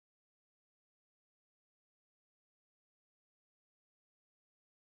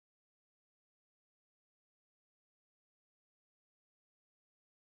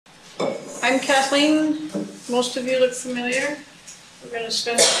I'm Kathleen. Most of you look familiar. We're going to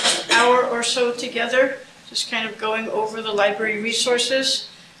spend an hour or so together just kind of going over the library resources.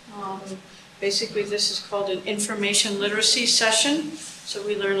 Basically, this is called an information literacy session. So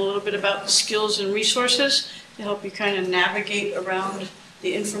we learn a little bit about the skills and resources to help you kind of navigate around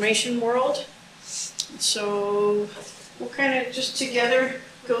the information world. So we'll kind of just together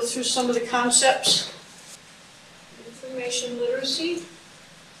go through some of the concepts. Information literacy.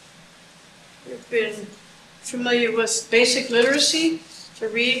 We've been familiar with basic literacy, to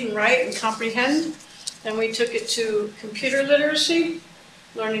read and write and comprehend. Then we took it to computer literacy,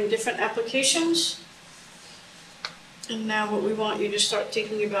 learning different applications. And now what we want you to start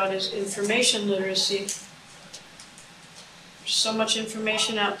thinking about is information literacy. There's so much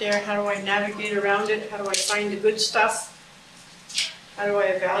information out there. How do I navigate around it? How do I find the good stuff? How do I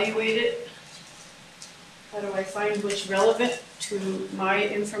evaluate it? How do I find what's relevant to my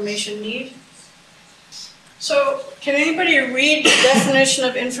information need? So, can anybody read the definition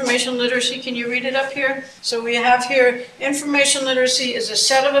of information literacy? Can you read it up here? So we have here, information literacy is a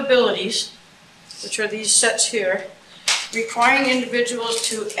set of abilities, which are these sets here, requiring individuals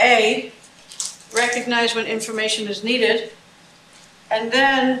to A, recognize when information is needed, and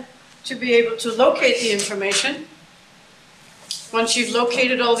then to be able to locate the information. Once you've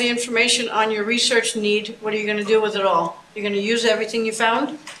located all the information on your research need, what are you going to do with it all? You're going to use everything you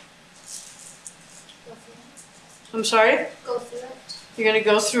found? I'm sorry? Go through it. You're going to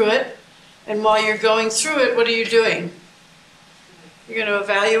go through it, and while you're going through it, what are you doing? You're going to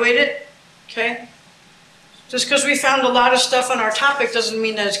evaluate it, okay? Just because we found a lot of stuff on our topic doesn't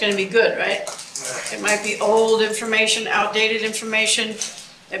mean that it's going to be good, right? It might be old information, outdated information.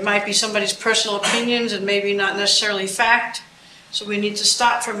 It might be somebody's personal opinions and maybe not necessarily fact. So we need to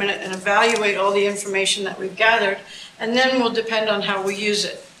stop for a minute and evaluate all the information that we've gathered, and then we'll depend on how we use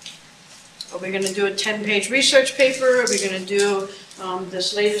it. Are we going to do a 10-page research paper? Are we going to do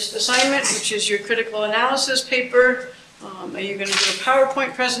this latest assignment, which is your critical analysis paper? Are you going to do a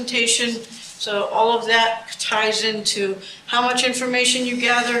PowerPoint presentation? So all of that ties into how much information you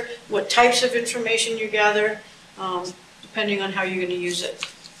gather, what types of information you gather, depending on how you're going to use it.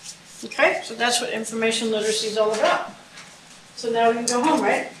 Okay, so that's what information literacy is all about. So now we can go home,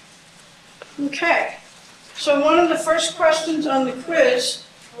 right? Okay, so one of the first questions on the quiz,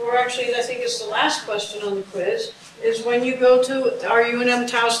 or actually I think it's the last question on the quiz, is when you go to our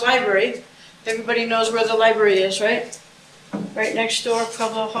UNM-Taos library, everybody knows where the library is, right? Right next door,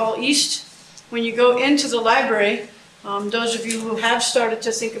 Pueblo Hall East. When you go into the library, those of you who have started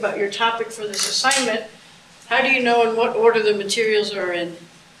to think about your topic for this assignment, how do you know in what order the materials are in?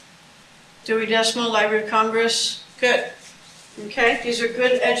 Dewey Decimal, Library of Congress? Good. Okay, these are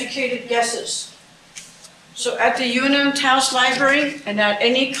good educated guesses. So at the UNM-Taos library and at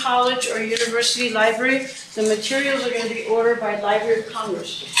any college or university library, the materials are going to be ordered by Library of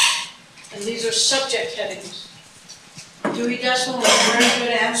Congress. And these are subject headings. Dewey Decimal is a very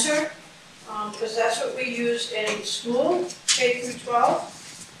good answer because that's what we use in school, K through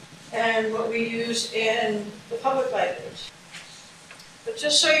 12, and what we use in the public libraries. But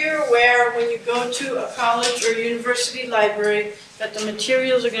just so you're aware, when you go to a college or university library, that the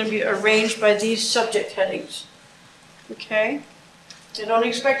materials are going to be arranged by these subject headings. Okay? I don't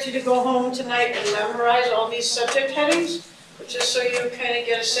expect you to go home tonight and memorize all these subject headings, but just so you kind of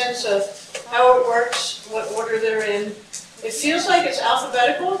get a sense of how it works, what order they're in. It feels like it's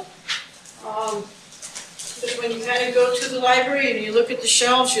alphabetical, because when you kind of go to the library and you look at the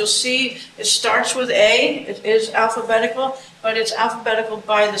shelves, you'll see it starts with A. It is alphabetical, but it's alphabetical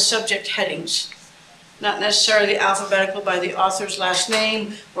by the subject headings. Not necessarily alphabetical by the author's last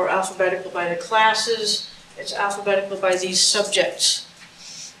name or alphabetical by the classes. It's alphabetical by these subjects.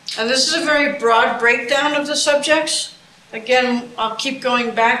 And this is a very broad breakdown of the subjects. Again, I'll keep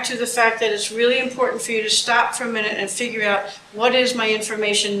going back to the fact that it's really important for you to stop for a minute and figure out what is my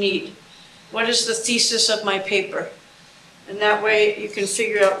information need? What is the thesis of my paper? And that way you can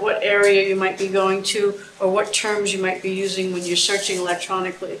figure out what area you might be going to or what terms you might be using when you're searching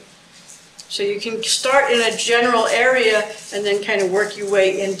electronically. So you can start in a general area and then kind of work your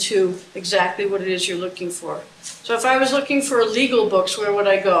way into exactly what it is you're looking for. So if I was looking for legal books, where would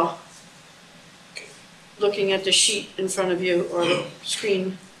I go? Looking at the sheet in front of you or the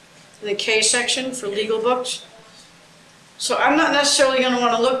screen. In the K section for legal books. So I'm not necessarily going to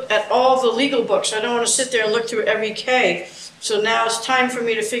want to look at all the legal books. I don't want to sit there and look through every K. So now it's time for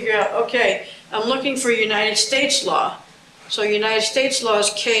me to figure out, okay, I'm looking for United States law. So United States law is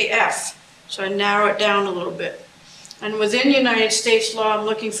KF. So I narrow it down a little bit. And within United States law, I'm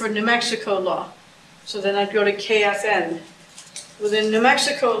looking for New Mexico law. So then I'd go to KFN. Within New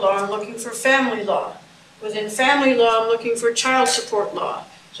Mexico law, I'm looking for family law. Within family law, I'm looking for child support law.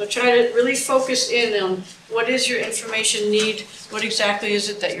 So try to really focus in on what is your information need, what exactly is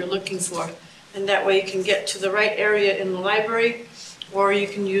it that you're looking for. And that way you can get to the right area in the library, or you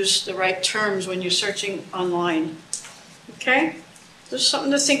can use the right terms when you're searching online. Okay? There's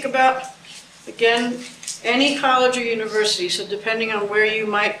something to think about. Again, any college or university, so depending on where you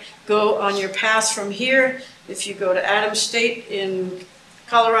might go on your path from here, if you go to Adams State in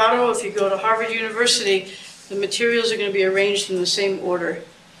Colorado, if you go to Harvard University, the materials are going to be arranged in the same order.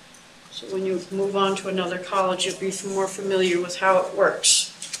 So when you move on to another college, you'll be more familiar with how it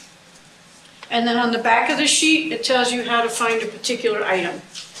works. And then on the back of the sheet, it tells you how to find a particular item.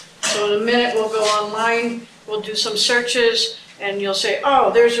 So in a minute, we'll go online, we'll do some searches, and you'll say,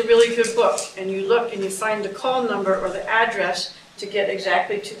 oh, there's a really good book. And you look and you find the call number or the address to get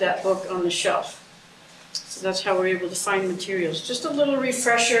exactly to that book on the shelf. So that's how we're able to find materials. Just a little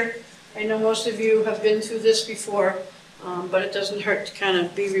refresher. I know most of you have been through this before, but it doesn't hurt to kind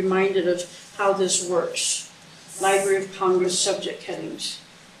of be reminded of how this works. Library of Congress subject headings.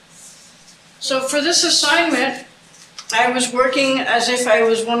 So for this assignment, I was working as if I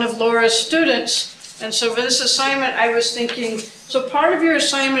was one of Laura's students. And so for this assignment, I was thinking, so part of your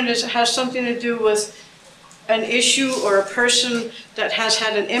assignment has something to do with an issue or a person that has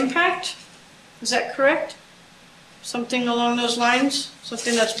had an impact. Is that correct? Something along those lines?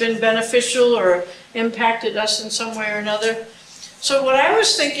 Something that's been beneficial or impacted us in some way or another? So what I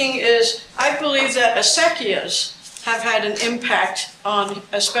was thinking is, I believe that acequias have had an impact on,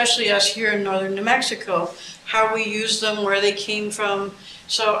 especially us here in northern New Mexico, how we use them, where they came from.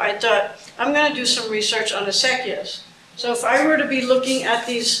 So I thought, I'm going to do some research on acequias. So if I were to be looking at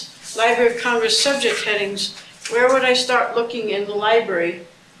these Library of Congress subject headings, where would I start looking in the library?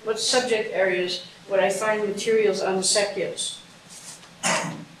 What subject areas would I find materials on acequias?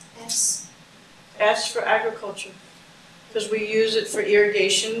 S. S for agriculture, because we use it for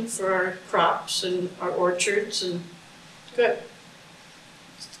irrigation for our crops and our orchards. And good.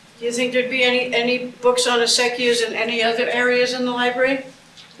 Do you think there'd be any books on acequias in any other areas in the library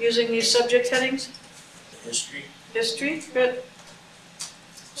using these subject headings? History. History, good.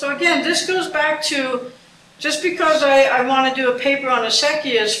 So again, this goes back to, just because I want to do a paper on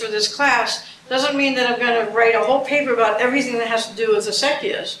acequias for this class, doesn't mean that I'm going to write a whole paper about everything that has to do with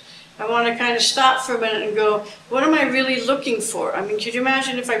acequias. I want to kind of stop for a minute and go, what am I really looking for? I mean, could you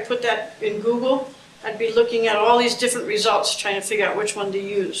imagine if I put that in Google? I'd be looking at all these different results, trying to figure out which one to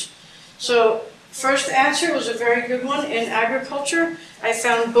use. So, first answer was a very good one. In agriculture, I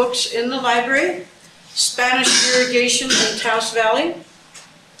found books in the library. Spanish irrigation in Taos Valley.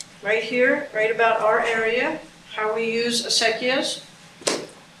 Right here, right about our area, how we use acequias.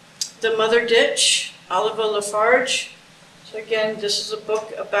 The Mother Ditch, Oliva Lafarge. So again, this is a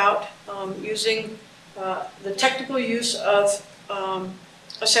book about using the technical use of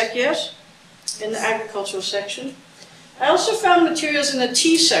acequias in the agricultural section. I also found materials in the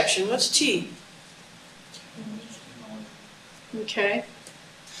tea section. What's tea? Okay.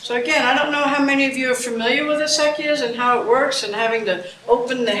 So again, I don't know how many of you are familiar with acequias and how it works and having to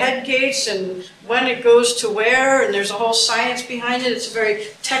open the head gates and when it goes to where, and there's a whole science behind it. It's a very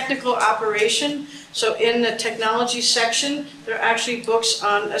technical operation. So in the technology section, there are actually books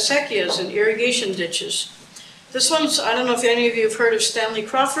on acequias and irrigation ditches. This one's, I don't know if any of you have heard of Stanley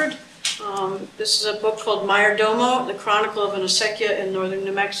Crawford. This is a book called Mayordomo, The Chronicle of an Acequia in Northern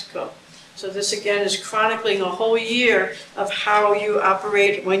New Mexico. So this again is chronicling a whole year of how you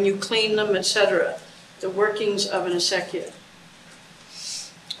operate, when you clean them, etc. The workings of an acequia.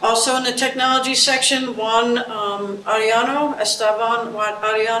 Also in the technology section, Esteban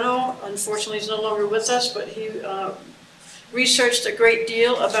Arellano, unfortunately he's no longer with us, but he researched a great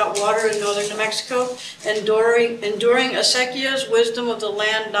deal about water in northern New Mexico, enduring acequias, wisdom of the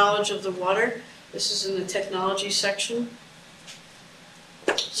land, knowledge of the water. This is in the technology section.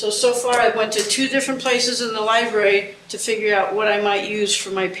 So far I went to 2 different places in the library to figure out what I might use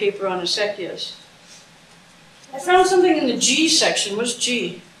for my paper on acequias. I found something in the G section. What's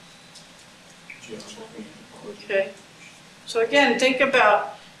G? Okay. So again, think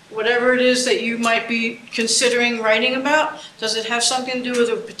about whatever it is that you might be considering writing about. Does it have something to do with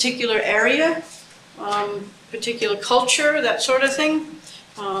a particular area, particular culture, that sort of thing?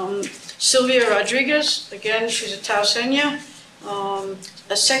 Sylvia Rodriguez, again, she's a Taoseña.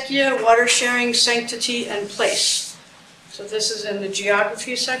 Acequia, water sharing, sanctity, and place. So this is in the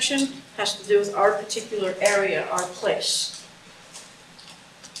geography section, has to do with our particular area, our place.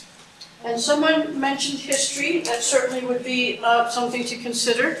 And someone mentioned history. That certainly would be something to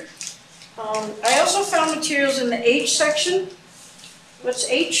consider. I also found materials in the H section. What's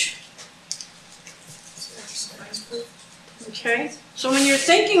H? Okay, so when you're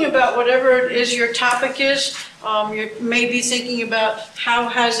thinking about whatever it is your topic is, you may be thinking about how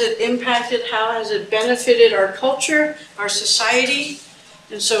has it impacted, how has it benefited our culture, our society.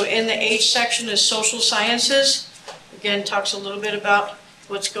 And so in the H section is social sciences. Again, talks a little bit about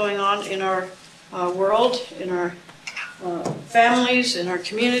what's going on in our world, in our families, in our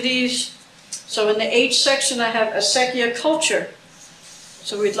communities. So in the H section I have acequia culture.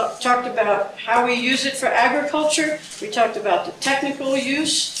 So we talked about how we use it for agriculture, we talked about the technical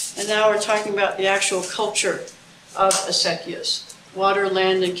use, and now we're talking about the actual culture of acequias, water,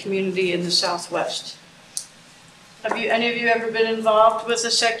 land, and community in the Southwest. Have any of you ever been involved with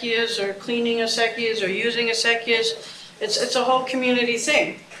acequias or cleaning acequias or using acequias? It's a whole community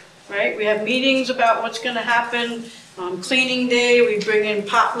thing, right? We have meetings about what's going to happen. Cleaning day, we bring in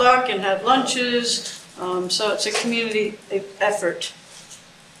potluck and have lunches. So it's a community effort.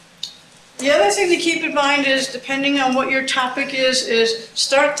 The other thing to keep in mind is, depending on what your topic is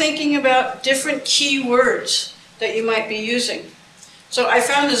start thinking about different key words that you might be using. So I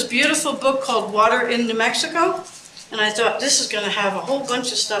found this beautiful book called Water in New Mexico, and I thought this is going to have a whole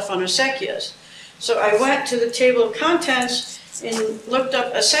bunch of stuff on acequias. So I went to the table of contents and looked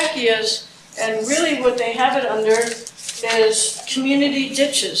up acequias, and really what they have it under is community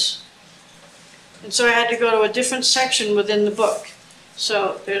ditches. And so I had to go to a different section within the book.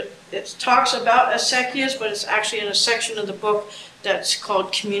 So it talks about acequias, but it's actually in a section of the book that's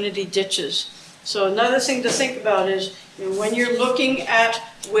called community ditches. So another thing to think about is, when you're looking at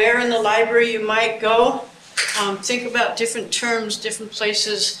where in the library you might go, think about different terms, different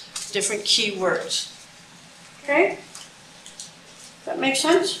places, different keywords. Okay? That makes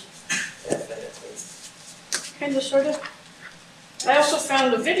sense? Kind of, sort of. I also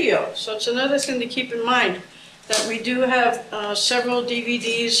found a video, so it's another thing to keep in mind, that we do have several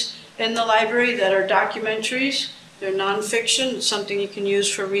DVDs in the library that are documentaries. They're nonfiction. It's something you can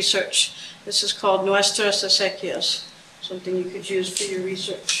use for research. This is called Nuestras Acequias, something you could use for your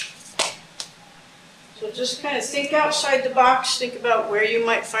research. So just kind of think outside the box, think about where you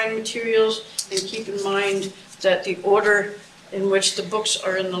might find materials, and keep in mind that the order in which the books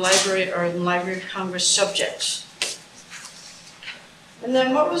are in the library are in Library of Congress subjects. And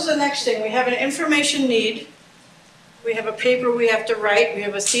then what was the next thing? We have an information need. We have a paper we have to write. We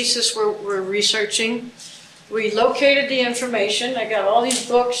have a thesis we're researching. We located the information. I got all these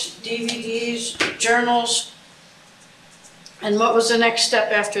books, DVDs, journals. And what was the next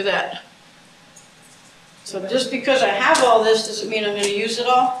step after that? So just because I have all this doesn't mean I'm going to use it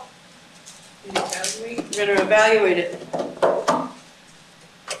all. We're going to evaluate it.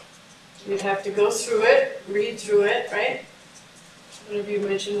 You'd have to go through it, read through it, right? One of you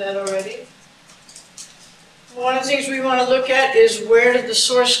mentioned that already. One of the things we want to look at is, where did the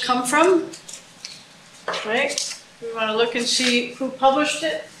source come from? Right? We want to look and see who published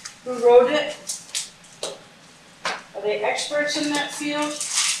it, who wrote it. Are they experts in that field?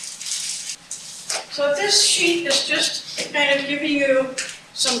 So this sheet is just kind of giving you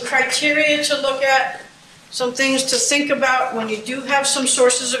some criteria to look at, some things to think about when you do have some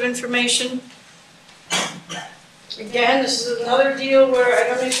sources of information. Again, this is another deal where I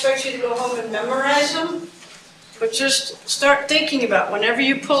don't expect you to go home and memorize them, but just start thinking about, whenever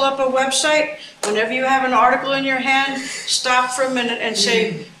you pull up a website, whenever you have an article in your hand, stop for a minute and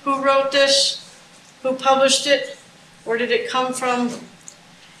say, who wrote this? Who published it? Where did it come from?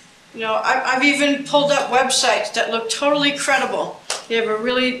 I've even pulled up websites that look totally credible. They have a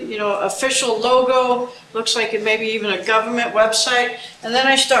really, official logo, looks like it may be even a government website, and then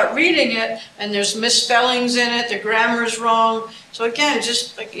I start reading it, and there's misspellings in it, the grammar's wrong. So again,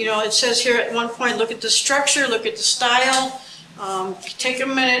 just like, it says here at one point, look at the structure, look at the style, take a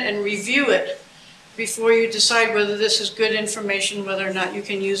minute and review it before you decide whether this is good information, whether or not you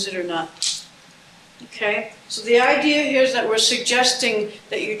can use it or not. Okay, so the idea here is that we're suggesting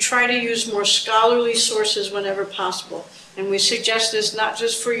that you try to use more scholarly sources whenever possible. And we suggest this not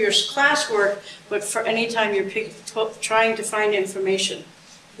just for your classwork, but for any time you're trying to find information.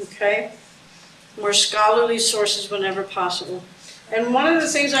 Okay, more scholarly sources whenever possible. And one of the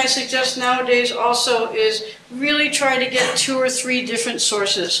things I suggest nowadays also is really try to get 2 or 3 different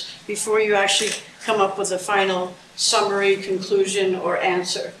sources before you actually come up with a final summary, conclusion, or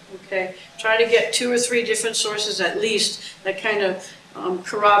answer. Okay, try to get 2 or 3 different sources at least that kind of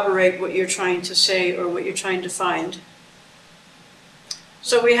corroborate what you're trying to say or what you're trying to find.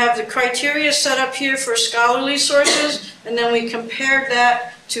 So we have the criteria set up here for scholarly sources, and then we compared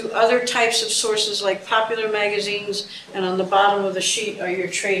that to other types of sources like popular magazines, and on the bottom of the sheet are your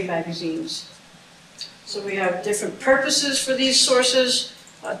trade magazines. So we have different purposes for these sources,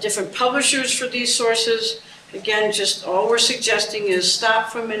 different publishers for these sources. Again, just all we're suggesting is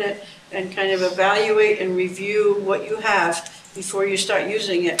stop for a minute and kind of evaluate and review what you have before you start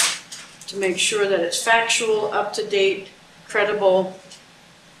using it to make sure that it's factual, up-to-date, credible.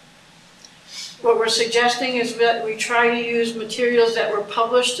 What we're suggesting is that we try to use materials that were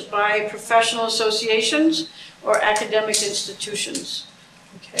published by professional associations or academic institutions.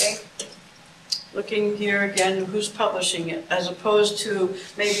 Okay? Looking here again, who's publishing it, as opposed to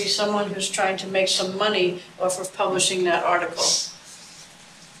maybe someone who's trying to make some money off of publishing that article.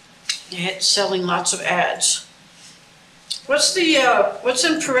 Selling lots of ads. What's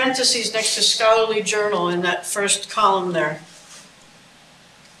in parentheses next to scholarly journal in that first column there?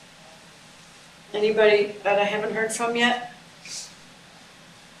 Anybody that I haven't heard from yet?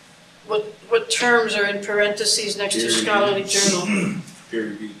 What terms are in parentheses next to scholarly journal? Peer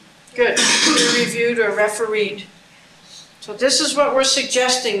reviewed. Good. Peer-reviewed or refereed. So this is what we're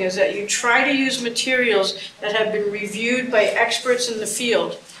suggesting, is that you try to use materials that have been reviewed by experts in the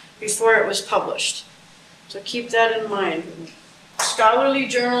field before it was published. So keep that in mind. Scholarly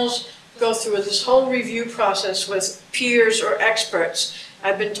journals go through this whole review process with peers or experts.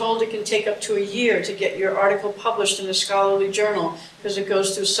 I've been told it can take up to a year to get your article published in a scholarly journal because it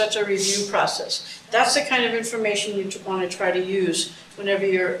goes through such a review process. That's the kind of information you want to try to use whenever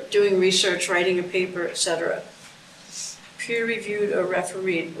you're doing research, writing a paper, etc. Peer-reviewed or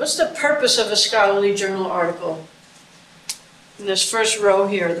refereed. What's the purpose of a scholarly journal article? In this first row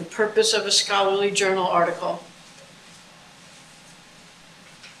here, the purpose of a scholarly journal article.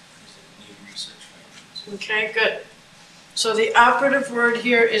 Okay, good. So the operative word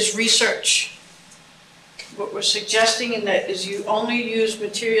here is research. What we're suggesting in that is you only use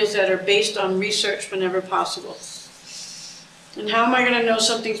materials that are based on research whenever possible. And how am I going to know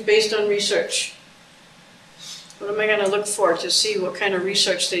something's based on research? What am I going to look for to see what kind of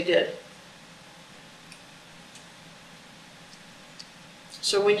research they did?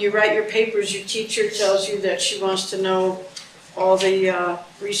 So when you write your papers, your teacher tells you that she wants to know all the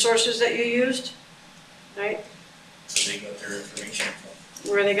resources that you used, right? Where they got their information from.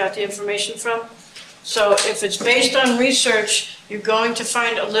 Where they got the information from. So if it's based on research, you're going to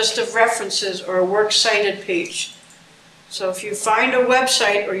find a list of references or a works cited page. So if you find a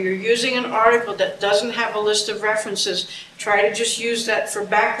website or you're using an article that doesn't have a list of references, try to just use that for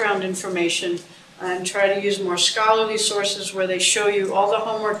background information and try to use more scholarly sources where they show you all the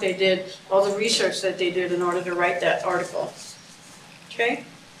homework they did, all the research that they did in order to write that article. Okay?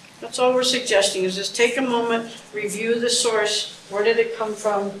 That's all we're suggesting, is just take a moment, review the source, where did it come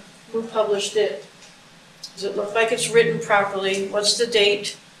from, who published it, does it look like it's written properly, what's the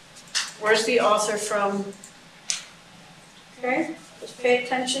date, where's the author from. Okay, just pay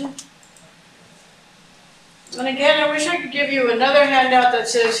attention. And again, I wish I could give you another handout that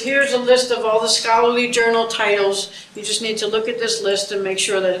says, here's a list of all the scholarly journal titles. You just need to look at this list and make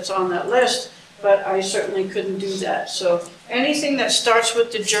sure that it's on that list, but I certainly couldn't do that. So anything that starts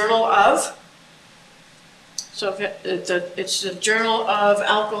with the journal of, so it's the Journal of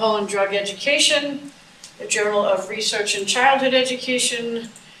Alcohol and Drug Education, the Journal of Research and Childhood Education,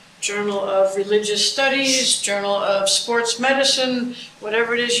 Journal of Religious Studies, Journal of Sports Medicine,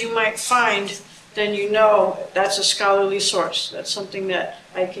 whatever it is you might find, then you know that's a scholarly source. That's something that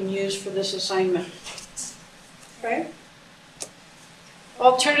I can use for this assignment. Okay?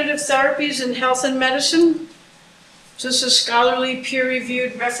 Alternative therapies in health and medicine. Is this a scholarly,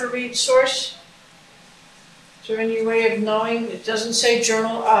 peer-reviewed, refereed source? Is there any way of knowing? It doesn't say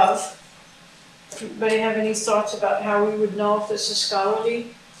journal of. Anybody have any thoughts about how we would know if this is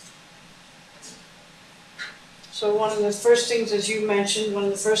scholarly? So one of the first things, as you mentioned, one of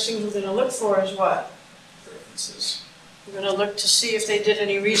the first things we're going to look for is what? References. We're going to look to see if they did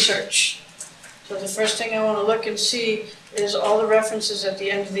any research. So the first thing I want to look and see is all the references at the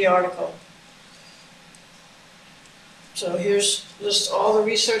end of the article. So here's just all the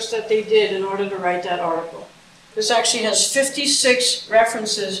research that they did in order to write that article. This actually has 56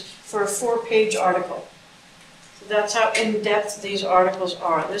 references for a 4-page article. So that's how in-depth these articles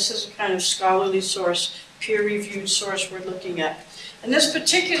are. This is a kind of scholarly source, peer-reviewed source we're looking at. And this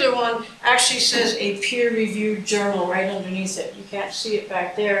particular one actually says a peer-reviewed journal right underneath it. You can't see it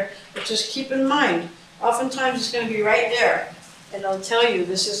back there, but just keep in mind, oftentimes it's going to be right there. And I'll tell you,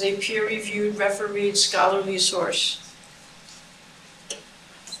 this is a peer-reviewed, refereed, scholarly source.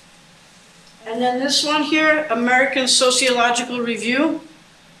 And then this one here, American Sociological Review.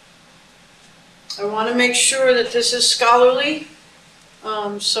 I want to make sure that this is scholarly.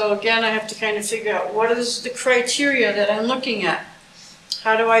 So again, I have to kind of figure out what is the criteria that I'm looking at.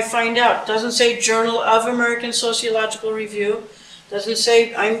 How do I find out? Doesn't say Journal of American Sociological Review. Doesn't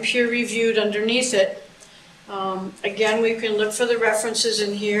say I'm peer reviewed underneath it. Again, we can look for the references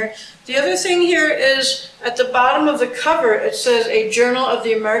in here. The other thing here is at the bottom of the cover, it says a Journal of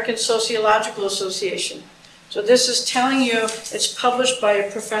the American Sociological Association. So this is telling you it's published by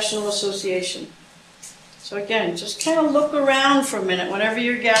a professional association. So again, just kind of look around for a minute whenever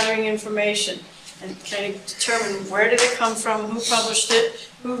you're gathering information and kind of determine where did it come from, who published it,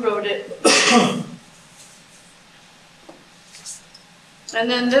 who wrote it. And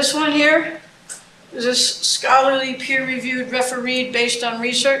then this one here, is this scholarly, peer-reviewed, refereed based on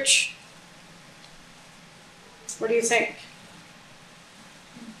research? What do you think?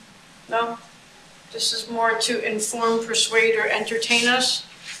 No? This is more to inform, persuade, or entertain us.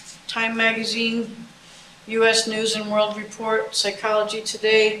 Time Magazine, U.S. News and World Report, Psychology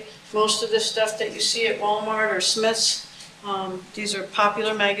Today, most of the stuff that you see at Walmart or Smith's, these are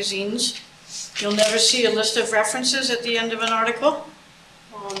popular magazines. You'll never see a list of references at the end of an article.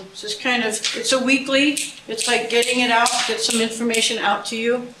 It's just kind of, it's a weekly, it's like getting it out, get some information out to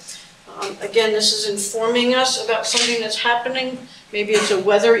you. Again, this is informing us about something that's happening. Maybe it's a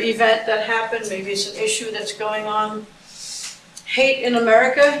weather event that happened, maybe it's an issue that's going on. Hate in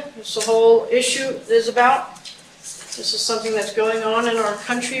America, it's the whole issue is about. This is something that's going on in our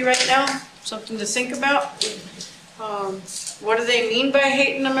country right now, something to think about. What do they mean by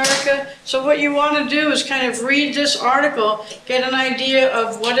hate in America? So what you want to do is kind of read this article, get an idea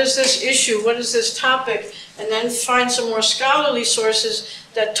of what is this issue, what is this topic, and then find some more scholarly sources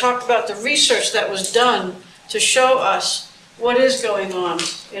that talk about the research that was done to show us what is going on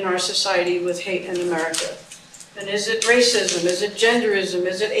in our society with hate in America. And is it racism? Is it genderism?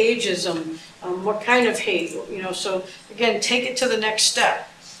 Is it ageism? What kind of hate? You know, so again, take it to the next step.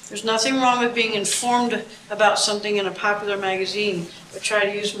 There's nothing wrong with being informed about something in a popular magazine, but try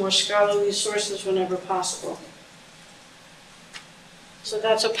to use more scholarly sources whenever possible. So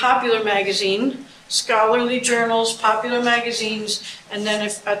that's a popular magazine, scholarly journals, popular magazines, and then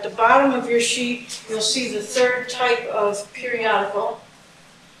if at the bottom of your sheet, you'll see the third type of periodical,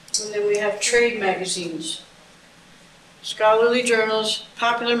 and then we have trade magazines. Scholarly journals,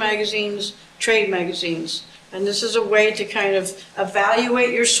 popular magazines, trade magazines. And this is a way to kind of evaluate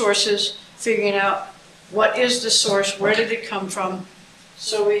your sources, figuring out what is the source, where did it come from.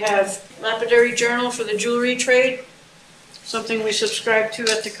 So we have Lapidary Journal for the jewelry trade, something we subscribe to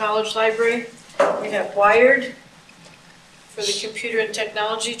at the college library. We have Wired for the computer and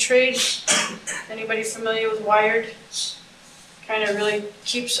technology trade. Anybody familiar with Wired? Kind of really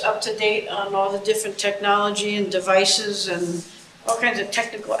keeps up to date on all the different technology and devices and all kinds of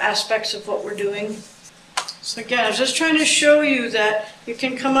technical aspects of what we're doing. So again, I was just trying to show you that you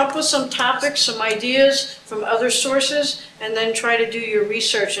can come up with some topics, some ideas from other sources, and then try to do your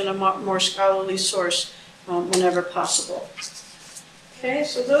research in a more scholarly source whenever possible. Okay,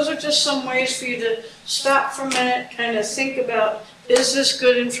 so those are just some ways for you to stop for a minute, kind of think about, is this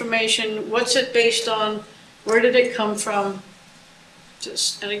good information? What's it based on? Where did it come from?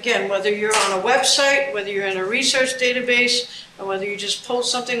 And again, whether you're on a website, whether you're in a research database, or whether you just pull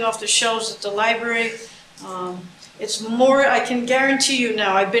something off the shelves at the library, it's more, I can guarantee you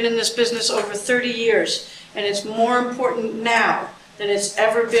now, I've been in this business over 30 years, and it's more important now than it's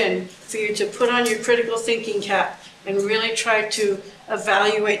ever been for you to put on your critical thinking cap and really try to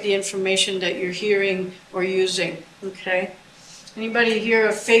evaluate the information that you're hearing or using, okay? Anybody hear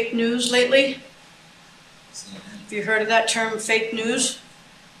of fake news lately? Have you heard of that term, fake news?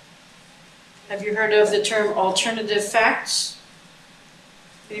 Have you heard of the term alternative facts?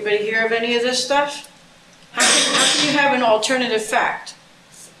 Anybody hear of any of this stuff? How can you have an alternative fact?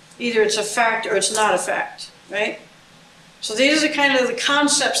 Either it's a fact or it's not a fact, right? So these are kind of the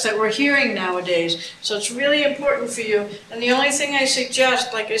concepts that we're hearing nowadays. So it's really important for you. And the only thing I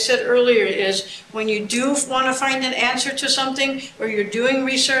suggest, like I said earlier, is when you do want to find an answer to something or you're doing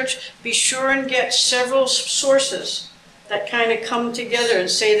research, be sure and get several sources that kind of come together and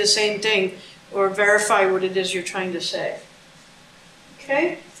say the same thing or verify what it is you're trying to say.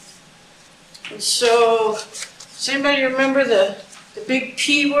 Okay? And so, does anybody remember the big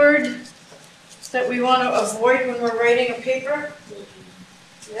P word that we want to avoid when we're writing a paper?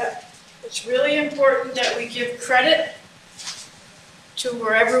 Yep. It's really important that we give credit to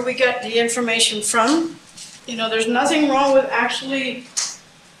wherever we got the information from. You know, there's nothing wrong with actually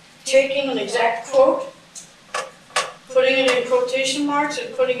taking an exact quote, putting it in quotation marks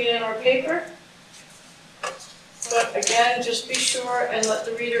and putting it in our paper. But again, just be sure and let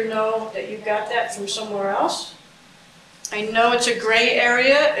the reader know that you got that from somewhere else. I know it's a gray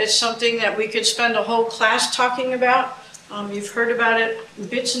area. It's something that we could spend a whole class talking about, You've heard about it in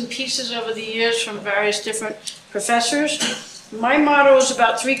bits and pieces over the years from various different professors. My motto is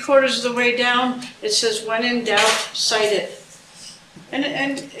about 3/4 of the way down. It says, when in doubt, cite it. And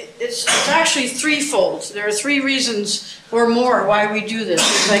it's actually threefold. There are 3 reasons or more why we do this.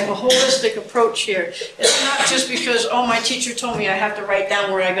 It's like a holistic approach here. It's not just because, oh, my teacher told me I have to write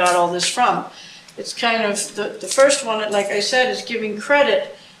down where I got all this from. It's kind of, the first one, like I said, is giving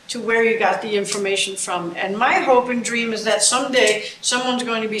credit to where you got the information from. And my hope and dream is that someday someone's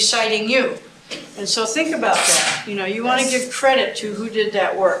going to be citing you. And so think about that. You know, you want to give credit to who did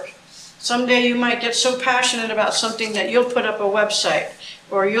that work. Someday you might get so passionate about something that you'll put up a website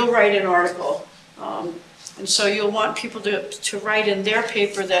or you'll write an article. And so you'll want people to write in their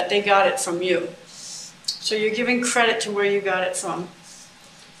paper that they got it from you. So you're giving credit to where you got it from.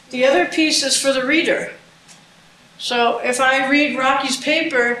 The other piece is for the reader. So if I read Rocky's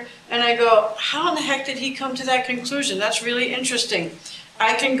paper and I go, how in the heck did he come to that conclusion? That's really interesting.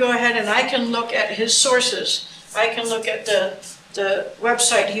 I can go ahead and I can look at his sources. I can look at the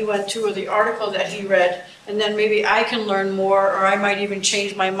website he went to or the article that he read, and then maybe I can learn more, or I might even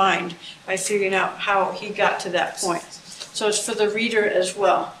change my mind by figuring out how he got to that point. So it's for the reader as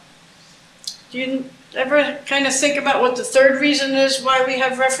well. Do you ever kind of think about what the third reason is why we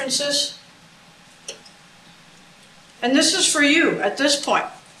have references? And this is for you at this point.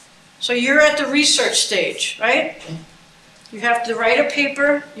 So you're at the research stage, right? You have to write a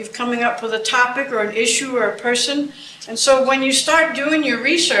paper, you're coming up with a topic or an issue or a person. And so when you start doing your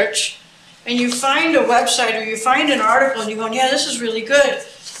research and you find a website or you find an article and you're going, yeah, this is really good,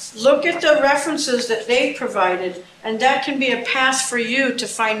 look at the references that they provided, and that can be a path for you to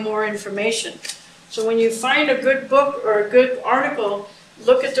find more information. So when you find a good book or a good article,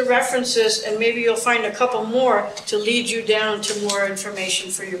 look at the references and maybe you'll find a couple more to lead you down to more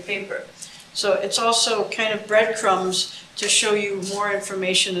information for your paper. So it's also kind of breadcrumbs to show you more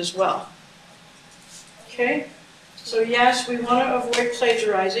information as well. Okay? So yes, we want to avoid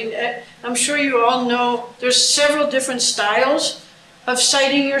plagiarizing. I'm sure you all know there's several different styles of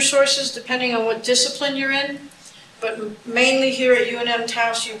citing your sources depending on what discipline you're in. But mainly here at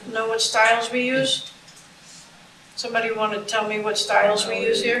UNM-Taos, you know what styles we use? Somebody want to tell me what styles we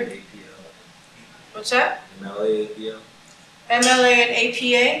use here? What's that? MLA, APL. MLA and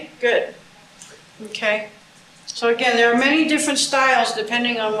APA? Good. Okay. So again, there are many different styles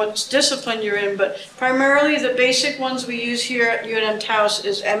depending on what discipline you're in, but primarily the basic ones we use here at UNM-Taos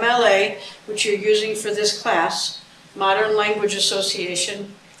is MLA, which you're using for this class, Modern Language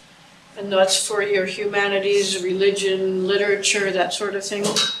Association, and that's for your humanities, religion, literature, that sort of thing.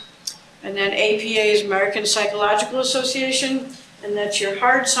 And then APA is American Psychological Association, and that's your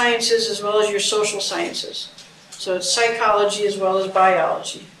hard sciences as well as your social sciences. So it's psychology as well as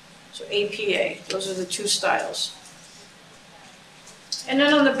biology. So APA, those are the 2 styles. And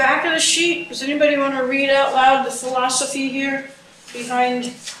then on the back of the sheet, does anybody want to read out loud the philosophy here behind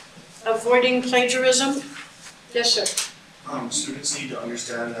avoiding plagiarism? Yes, sir. Students need to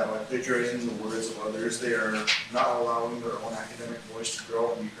understand that by plagiarizing the words of others, they are not allowing their own academic voice to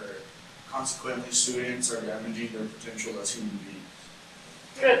grow and be heard. Consequently, students are damaging their potential as human beings.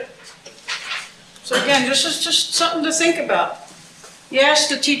 Good. So again, this is just something to think about. Yes,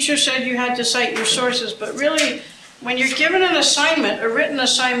 the teacher said you had to cite your sources, but really, when you're given an assignment, a written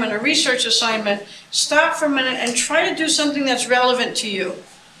assignment, a research assignment, stop for a minute and try to do something that's relevant to you.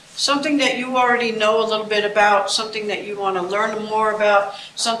 Something that you already know a little bit about, something that you want to learn more about,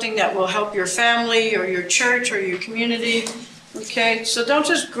 something that will help your family or your church or your community. Okay, so don't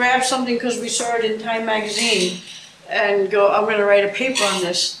just grab something because we saw it in Time magazine and go, I'm going to write a paper on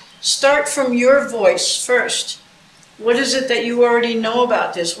this. Start from your voice first. What is it that you already know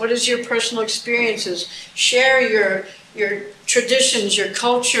about this? What is your personal experiences? Share your traditions, your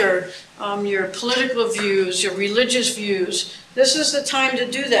culture, your political views, your religious views. This is the time to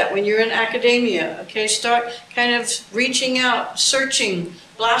do that when you're in academia. Okay, start kind of reaching out, searching,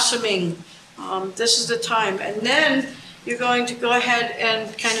 blossoming. This is the time. And then you're going to go ahead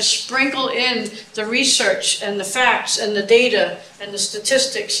and kind of sprinkle in the research and the facts and the data and the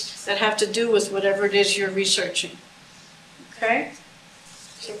statistics that have to do with whatever it is you're researching. Okay?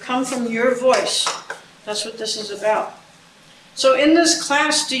 So come from your voice. That's what this is about. So in this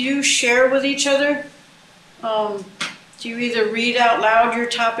class, do you share with each other? Do you either read out loud your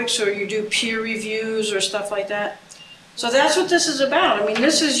topics or you do peer reviews or stuff like that? So that's what this is about. I mean,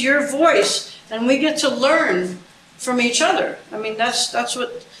 this is your voice, and we get to learn from each other. I mean, that's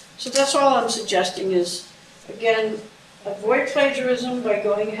all I'm suggesting is, again, avoid plagiarism by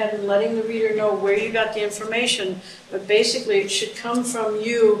going ahead and letting the reader know where you got the information, but basically it should come from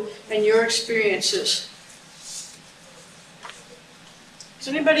you and your experiences. Does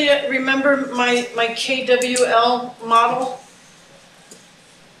anybody remember my KWL model?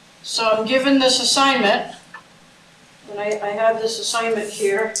 So I'm given this assignment, and I have this assignment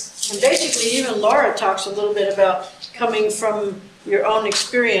here. And basically, even Laura talks a little bit about coming from your own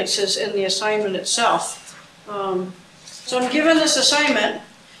experiences in the assignment itself. So I'm given this assignment,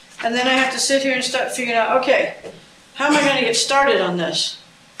 and then I have to sit here and start figuring out, okay, how am I going to get started on this?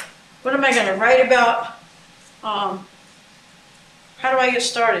 What am I going to write about? How do I get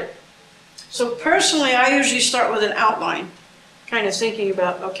started? So personally, I usually start with an outline, kind of thinking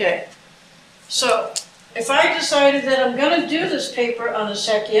about, okay, so if I decided that I'm going to do this paper on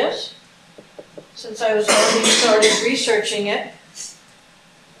acequias, since I was already started researching it,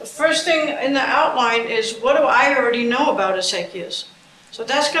 the first thing in the outline is, what do I already know about acequias? So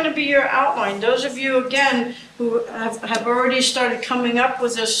that's going to be your outline. Those of you, again, who have already started coming up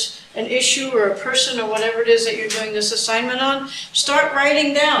with an issue or a person or whatever it is that you're doing this assignment on, start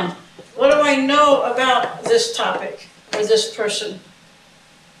writing down, what do I know about this topic or this person?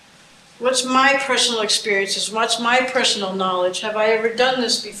 What's my personal experiences? What's my personal knowledge? Have I ever done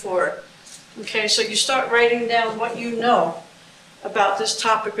this before? Okay, so you start writing down what you know about this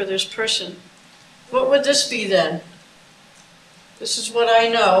topic or this person. What would this be then? This is what I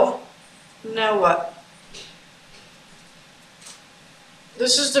know. Now what?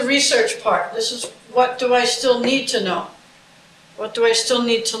 This is the research part. This is, what do I still need to know? What do I still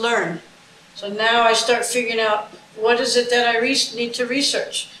need to learn? So now I start figuring out, what is it that I need to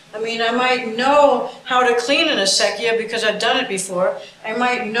research? I mean, I might know how to clean an acequia because I've done it before. I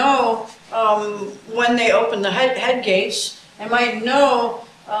might know when they open the head gates. I might know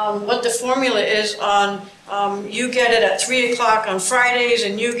what the formula is on, you get it at 3 o'clock on Fridays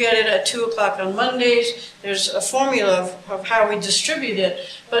and you get it at 2 o'clock on Mondays. There's a formula of how we distribute it.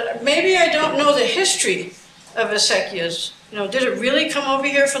 But maybe I don't know the history of acequias. You know, did it really come over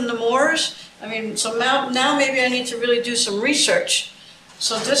here from the Moors? I mean, so now maybe I need to really do some research.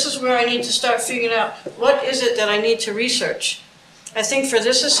 So this is where I need to start figuring out, what is it that I need to research? I think for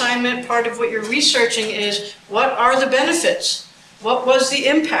this assignment, part of what you're researching is, what are the benefits? What was the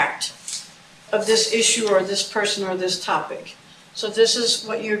impact of this issue or this person or this topic? So this is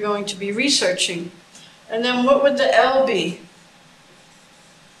what you're going to be researching. And then what would the L be?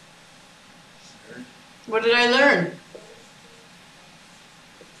 What did I learn?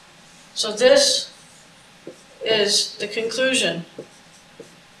 So this is the conclusion.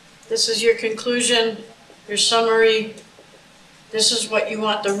 This is your conclusion, your summary. This is what you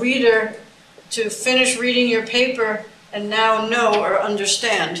want the reader to finish reading your paper and now know or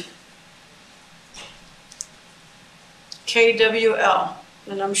understand. KWL.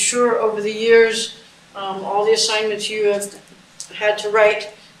 And I'm sure over the years, all the assignments you have had to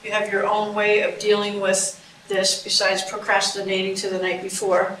write, you have your own way of dealing with this besides procrastinating to the night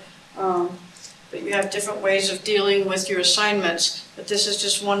before. But you have different ways of dealing with your assignments. But this is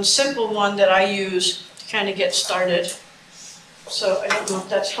just one simple one that I use to kind of get started. So I don't know if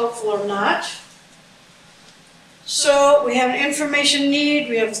that's helpful or not. So we have an information need,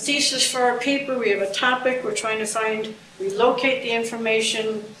 we have a thesis for our paper, we have a topic we're trying to relocate the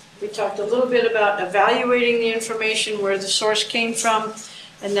information. We talked a little bit about evaluating the information, where the source came from,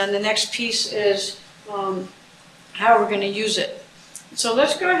 and then the next piece is how we're going to use it. So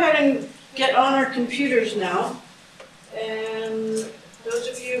let's go ahead and get on our computers now. And those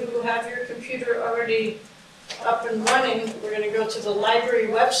of you who have your computer already up and running, we're going to go to the library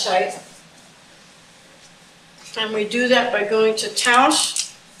website. And we do that by going to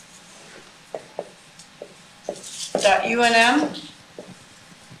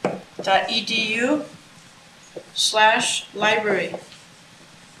taos.unm.edu/library.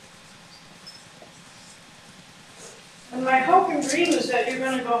 And my hope and dream is that you're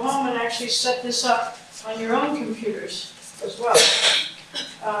going to go home and actually set this up on your own computers as well.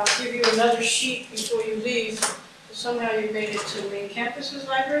 I'll give you another sheet before you leave. Somehow you made it to the main campus's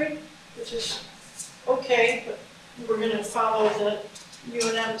library, which is okay, but we're going to follow the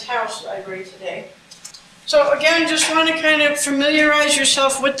UNM-Taos library today. So again, just want to kind of familiarize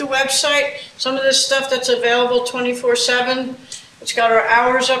yourself with the website. Some of this stuff that's available 24/7. It's got our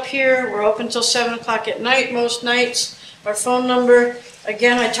hours up here. We're open till 7 o'clock at night most nights. Our phone number.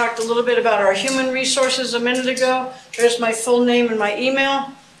 Again, I talked a little bit about our human resources a minute ago. There's my full name and my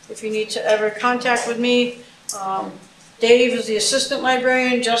email if you need to ever contact with me. Dave is the assistant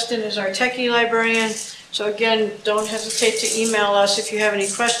librarian. Justin is our techie librarian. So again, don't hesitate to email us if you have any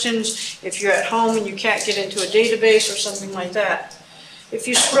questions, if you're at home and you can't get into a database or something like that. If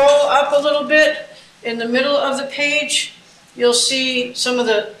you scroll up a little bit, in the middle of the page, you'll see some of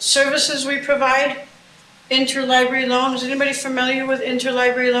the services we provide. interlibrary loan. Is anybody familiar with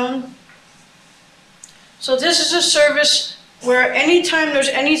interlibrary loan? So this is a service where anytime there's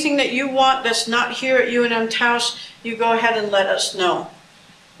anything that you want that's not here at UNM-Taos, you go ahead and let us know.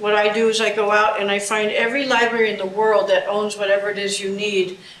 What I do is I go out and I find every library in the world that owns whatever it is you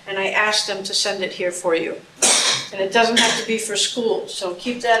need, and I ask them to send it here for you. And it doesn't have to be for school, so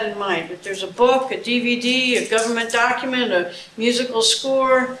keep that in mind. If there's a book, a DVD, a government document, a musical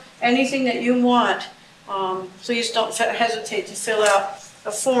score, anything that you want, please don't hesitate to fill out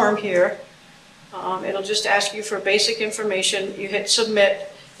a form here. It'll just ask you for basic information. You hit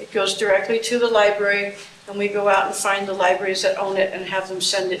submit, it goes directly to the library, and we go out and find the libraries that own it and have them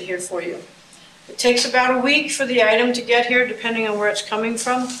send it here for you. It takes about a week for the item to get here, depending on where it's coming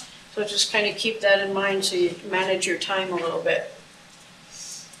from. So just kind of keep that in mind so you manage your time a little bit.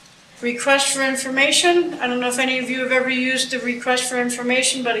 Request for information. I don't know if any of you have ever used the request for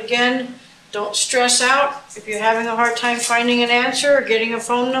information, but again, don't stress out. If you're having a hard time finding an answer or getting a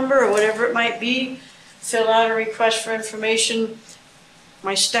phone number or whatever it might be, fill out a request for information.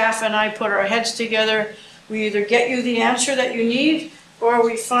 My staff and I put our heads together. We either get you the answer that you need, or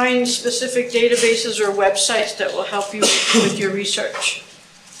we find specific databases or websites that will help you with your research.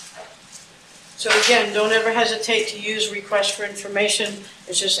 So again, don't ever hesitate to use request for information.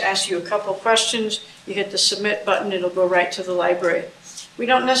 It just asks you a couple questions. You hit the submit button, it'll go right to the library. We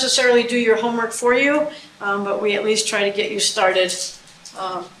don't necessarily do your homework for you, but we at least try to get you started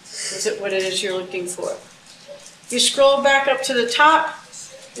with what it is you're looking for. If you scroll back up to the top,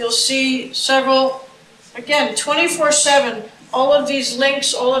 you'll see several, again, 24/7, all of these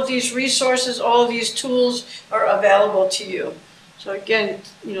links, all of these resources, all of these tools are available to you. So again,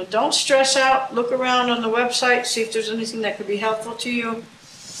 don't stress out. Look around on the website, see if there's anything that could be helpful to you.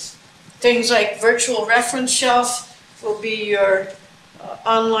 Things like virtual reference shelf will be your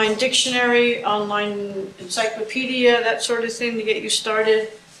online dictionary, online encyclopedia, that sort of thing to get you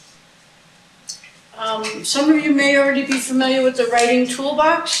started. Some of you may already be familiar with the writing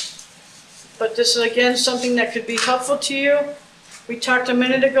toolbox, but this is again something that could be helpful to you. We talked a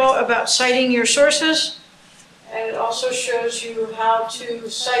minute ago about citing your sources, and it also shows you how to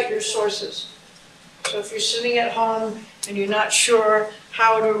cite your sources. So if you're sitting at home and you're not sure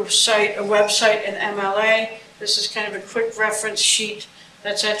how to cite a website in MLA, this is kind of a quick reference sheet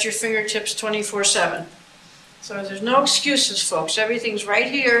that's at your fingertips 24/7. So there's no excuses, folks. Everything's right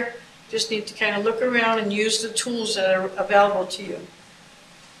here. Just need to kind of look around and use the tools that are available to you.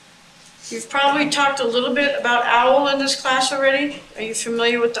 You've probably talked a little bit about OWL in this class already. Are you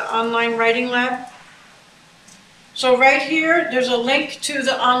familiar with the online writing lab? So right here, there's a link to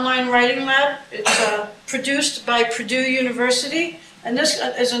the online writing lab. It's produced by Purdue University, and this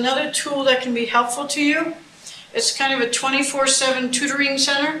is another tool that can be helpful to you. It's kind of a 24/7 tutoring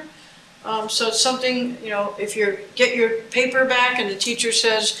center. So it's something, if you get your paper back and the teacher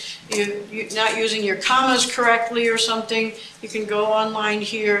says you're not using your commas correctly or something, you can go online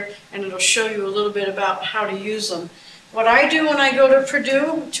here and it'll show you a little bit about how to use them. What I do when I go to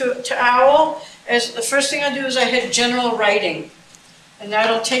Purdue, to OWL, is the first thing I do is I hit general writing. And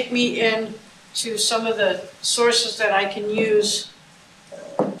that'll take me in to some of the sources that I can use.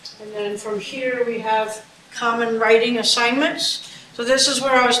 And then from here we have common writing assignments. So this is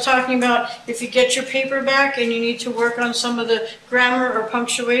where I was talking about if you get your paper back and you need to work on some of the grammar or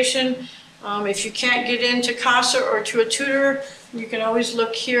punctuation. If you can't get into CASA or to a tutor, you can always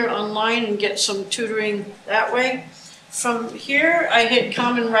look here online and get some tutoring that way. From here, I hit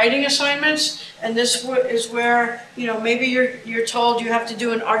common writing assignments, and this is where, maybe you're told you have to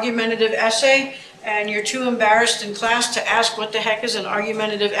do an argumentative essay, and you're too embarrassed in class to ask what the heck is an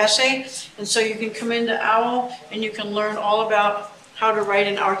argumentative essay. And so you can come into OWL and you can learn all about how to write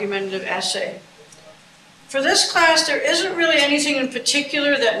an argumentative essay. For this class, there isn't really anything in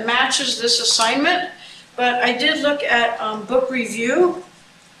particular that matches this assignment, but I did look at book review,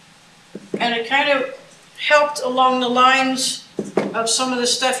 and it kind of helped along the lines of some of the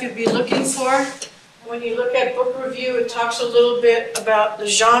stuff you'd be looking for. When you look at book review, it talks a little bit about the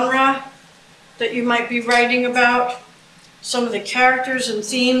genre that you might be writing about, some of the characters and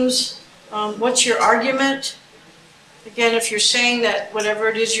themes, what's your argument. Again, if you're saying that whatever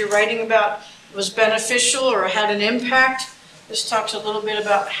it is you're writing about was beneficial or had an impact, this talks a little bit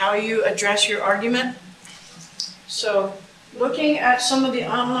about how you address your argument. So looking at some of the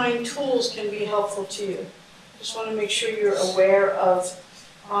online tools can be helpful to you. Just want to make sure you're aware of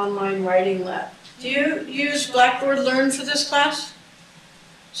online writing lab. Do you use Blackboard Learn for this class?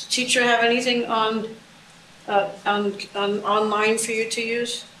 Does the teacher have anything on online for you to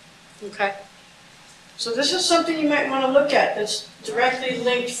use? Okay. So this is something you might want to look at that's directly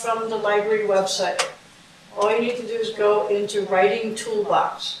linked from the library website. all you need to do is go into Writing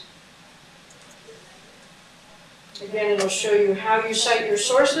Toolbox. Again, it'll show you how you cite your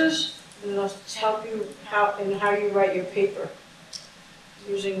sources, and it'll help you how you write your paper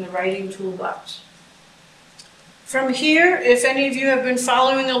using the Writing Toolbox. From here, if any of you have been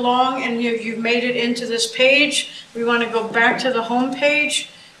following along and you've made it into this page, we want to go back to the home page,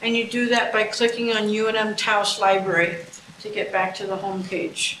 and you do that by clicking on UNM-Taos Library to get back to the home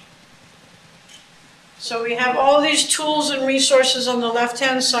page. So we have all these tools and resources on the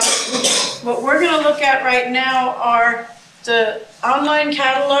left-hand side. What we're going to look at right now are the online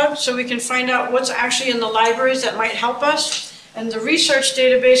catalog, so we can find out what's actually in the libraries that might help us, and the research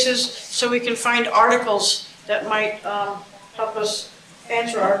databases, so we can find articles that might help us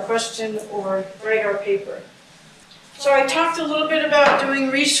answer our question or write our paper. So I talked a little bit about doing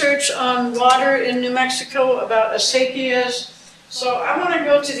research on water in New Mexico, about acequias. So I want to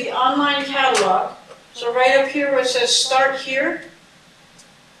go to the online catalog. So right up here where it says Start Here,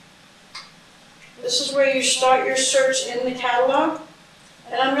 this is where you start your search in the catalog.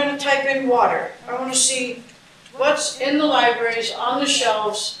 And I'm going to type in water. I want to see what's in the libraries on the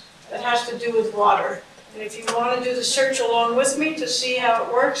shelves that has to do with water. And if you want to do the search along with me to see how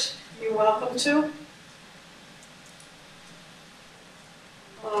it works, you're welcome to.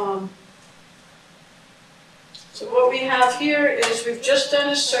 So what we have here is we've just done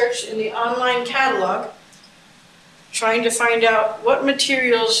a search in the online catalog, trying to find out what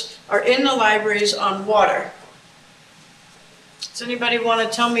materials are in the libraries on water. Does anybody want to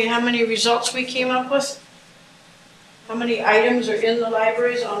tell me how many results we came up with? How many items are in the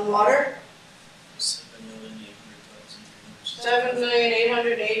libraries on water?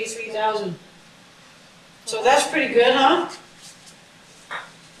 7,883,000. So that's pretty good, huh?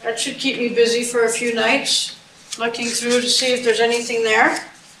 That should keep me busy for a few nights, looking through to see if there's anything there.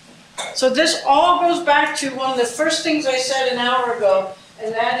 So this all goes back to one of the first things I said an hour ago,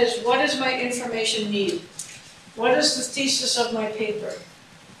 and that is, what does my information need? What is the thesis of my paper?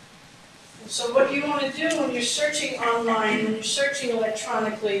 And so what you want to do when you're searching online, when you're searching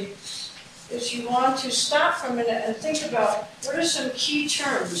electronically, is you want to stop for a minute and think about, what are some key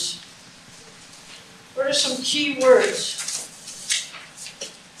terms? What are some key words?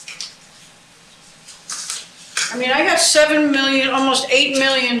 I mean, I got 7 million, almost 8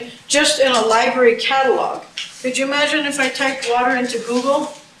 million just in a library catalog. Could you imagine if I typed water into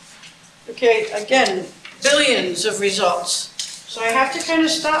Google? Okay, again, billions of results. So I have to kind of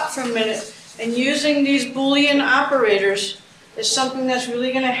stop for a minute, and using these Boolean operators is something that's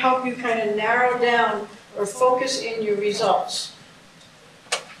really going to help you kind of narrow down or focus in your results.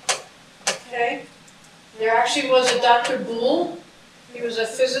 Okay? There actually was a Dr. Boole. He was a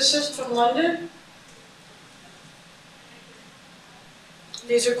physicist from London.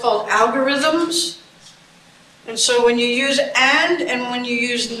 These are called algorithms. And so when you use and when you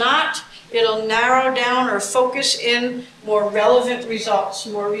use not, it'll narrow down or focus in more relevant results,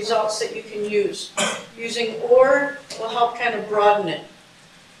 more results that you can use. Using or will help kind of broaden it.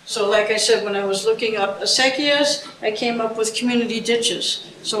 So like I said, when I was looking up acequias, I came up with community ditches.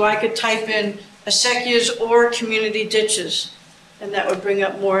 So I could type in acequias or community ditches, and that would bring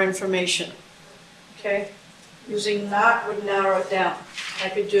up more information. Okay? Using not would narrow it down. I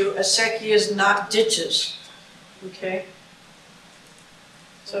could do acequias, not ditches. Okay?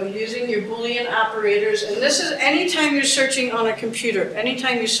 So using your Boolean operators, and this is anytime you're searching on a computer,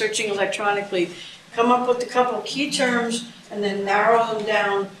 anytime you're searching electronically, come up with a couple key terms and then narrow them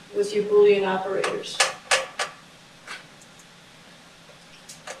down with your Boolean operators.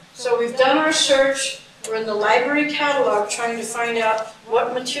 So we've done our search. We're in the library catalog trying to find out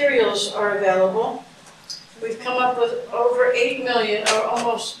what materials are available. We've come up with over 8 million, or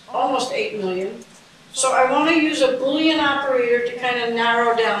almost 8 million. So I want to use a Boolean operator to kind of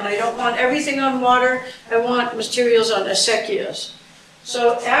narrow down. I don't want everything on water. I want materials on acequias.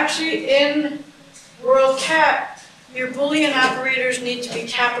 So actually in WorldCat, your Boolean operators need to be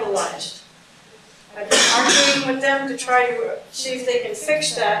capitalized. I've been arguing with them to try to see if they can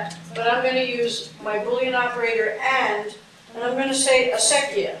fix that, but I'm going to use my Boolean operator and I'm going to say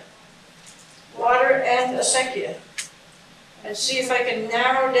acequia. Water and acequia. And see if I can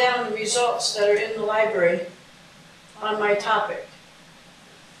narrow down the results that are in the library on my topic.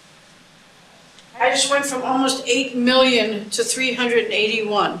 I just went from almost 8 million to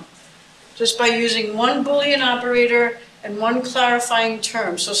 381 just by using one Boolean operator and one clarifying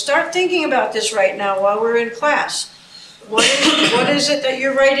term. So start thinking about this right now while we're in class. What is it that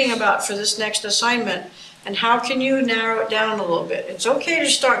you're writing about for this next assignment? And how can you narrow it down a little bit? It's okay to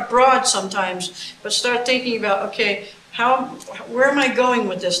start broad sometimes, but start thinking about, okay, where am I going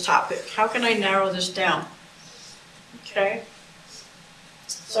with this topic? How can I narrow this down? Okay?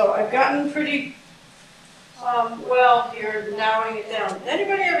 So I've gotten pretty well here, narrowing it down.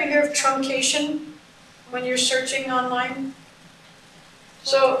 Anybody ever hear of truncation when you're searching online?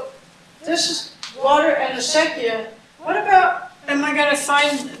 So this is water and acequia. What about, am I going to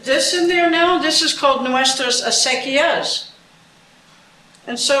find this in there now? This is called nuestras acequias.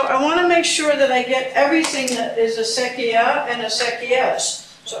 And so I want to make sure that I get everything that is acequia and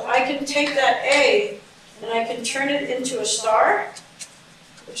acequias. So I can take that A and I can turn it into a star,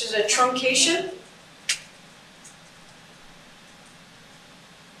 which is a truncation.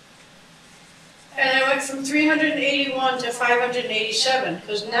 And I went from 381 to 587,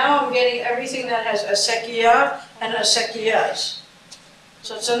 because now I'm getting everything that has acequia and acequias.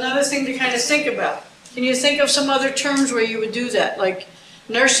 So it's another thing to kind of think about. Can you think of some other terms where you would do that? Like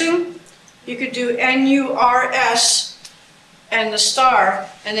nursing, you could do N-U-R-S and the star,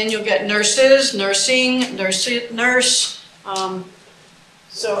 and then you'll get nurses, nursing, nurse.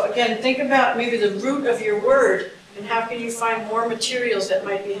 So again, think about maybe the root of your word, and how can you find more materials that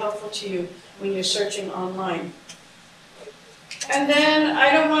might be helpful to you when you're searching online. And then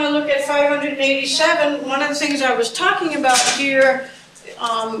I don't want to look at 587. One of the things I was talking about here,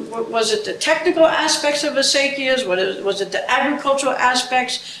 was it the technical aspects of acequias? Was it the agricultural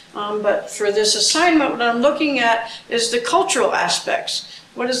aspects? But for this assignment, what I'm looking at is the cultural aspects.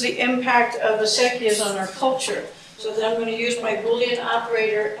 What is the impact of acequias on our culture? So then I'm going to use my Boolean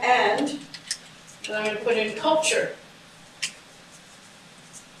operator and I'm going to put in culture.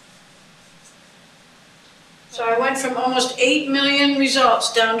 So I went from almost 8 million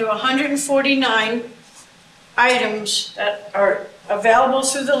results down to 149 items that are available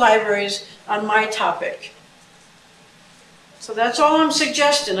through the libraries on my topic. So that's all I'm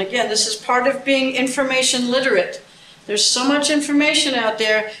suggesting. Again, this is part of being information literate. There's so much information out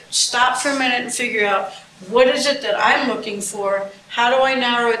there. Stop for a minute and figure out, what is it that I'm looking for? How do I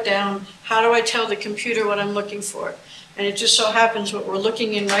narrow it down? How do I tell the computer what I'm looking for? And it just so happens what we're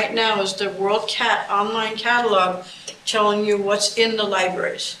looking in right now is the WorldCat online catalog telling you what's in the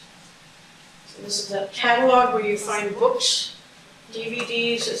libraries. So this is a catalog where you find books,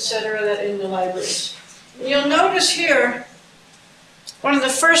 DVDs, etc. that are in the libraries. And you'll notice here, one of the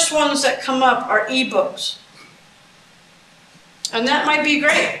first ones that come up are ebooks. And that might be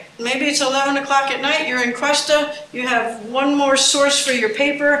great. Maybe it's 11 o'clock at night, you're in Cuesta, you have one more source for your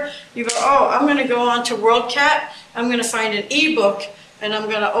paper, you go, oh, I'm going to go on to WorldCat, I'm going to find an ebook, and I'm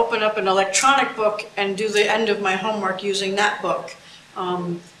going to open up an electronic book and do the end of my homework using that book.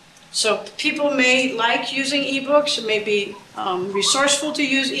 So people may like using ebooks, it may be resourceful to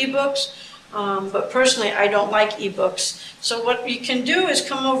use ebooks, but personally I don't like ebooks. So what you can do is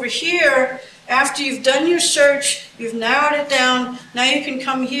come over here. After you've done your search, you've narrowed it down, now you can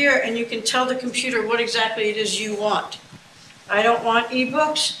come here and you can tell the computer what exactly it is you want. I don't want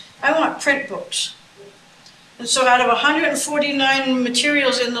ebooks, I want print books. And so out of 149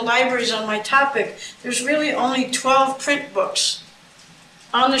 materials in the libraries on my topic, there's really only 12 print books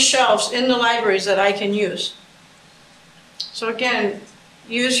on the shelves in the libraries that I can use. So again,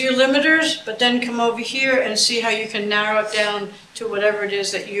 use your limiters, but then come over here and see how you can narrow it down to whatever it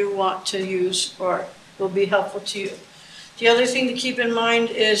is that you want to use or will be helpful to you. The other thing to keep in mind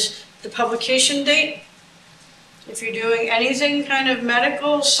is the publication date. If you're doing anything kind of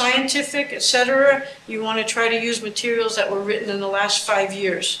medical, scientific, etc., you want to try to use materials that were written in the last 5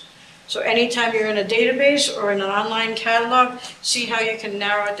 years. So anytime you're in a database or in an online catalog, see how you can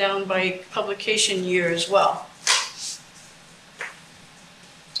narrow it down by publication year as well.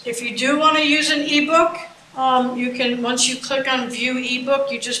 If you do want to use an ebook, you can, once you click on View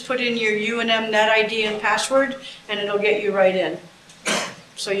eBook, you just put in your UNM net ID and password, and it'll get you right in.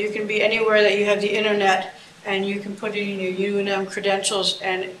 So you can be anywhere that you have the internet, and you can put in your UNM credentials,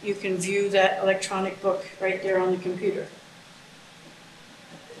 and you can view that electronic book right there on the computer.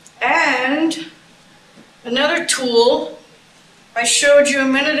 And another tool I showed you a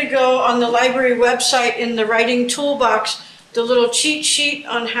minute ago on the library website in the writing toolbox, the little cheat sheet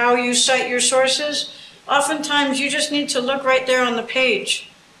on how you cite your sources. Oftentimes you just need to look right there on the page.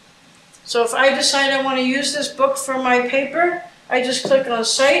 So if I decide I want to use this book for my paper, I just click on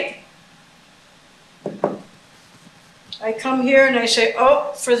Cite. I come here and I say,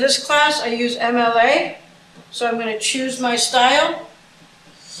 oh, for this class I use MLA. So I'm going to choose my style.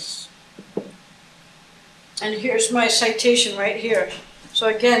 And here's my citation right here. So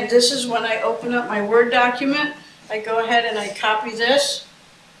again, this is when I open up my Word document. I go ahead and I copy this,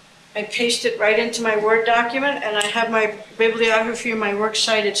 I paste it right into my Word document, and I have my bibliography and my works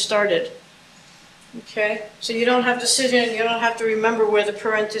cited started. Okay, so you don't have to sit in, you don't have to remember where the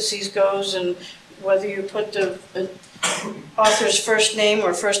parentheses goes and whether you put the author's first name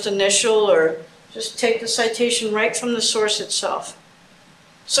or first initial, or just take the citation right from the source itself.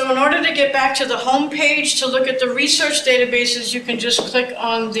 So in order to get back to the home page to look at the research databases, you can just click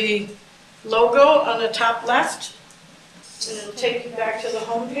on the logo on the top left, and it'll take you back to the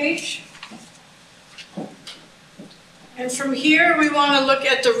home page. And from here, we want to look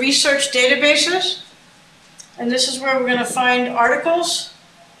at the research databases. And this is where we're going to find articles.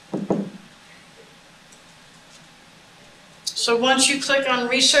 So once you click on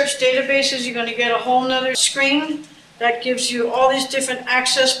research databases, you're going to get a whole nother screen that gives you all these different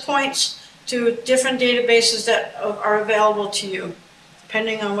access points to different databases that are available to you,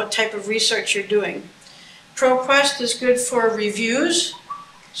 depending on what type of research you're doing. ProQuest is good for reviews.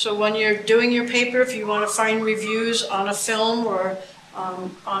 So when you're doing your paper, if you want to find reviews on a film or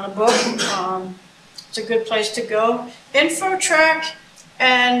on a book, it's a good place to go. InfoTrack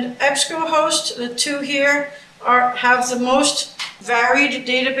and EBSCOhost, the two here, have the most varied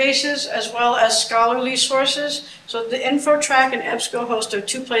databases as well as scholarly sources. So the InfoTrack and EBSCOhost are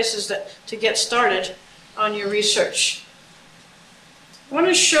two places to get started on your research. I want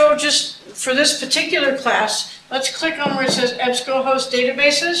to show just for this particular class, let's click on where it says EBSCOhost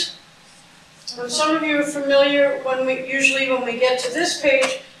databases. And some of you are familiar, usually when we get to this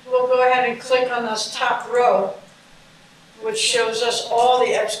page, we'll go ahead and click on this top row, which shows us all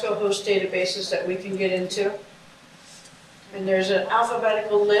the EBSCOhost databases that we can get into. And there's an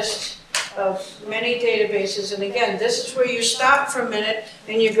alphabetical list of many databases. And again, this is where you stop for a minute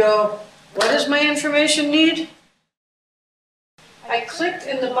and you go, what does my information need? I clicked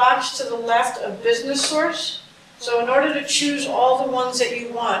in the box to the left of business source. So in order to choose all the ones that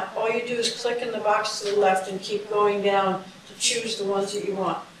you want, all you do is click in the box to the left and keep going down to choose the ones that you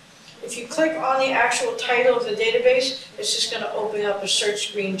want. If you click on the actual title of the database, it's just going to open up a search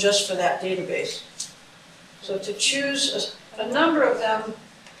screen just for that database. So to choose a number of them,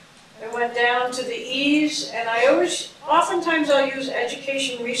 I went down to the E's, and oftentimes I'll use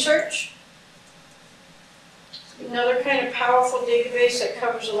education research. Another kind of powerful database that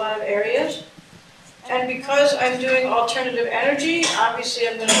covers a lot of areas. And because I'm doing alternative energy, obviously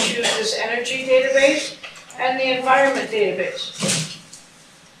I'm going to choose this energy database and the environment database.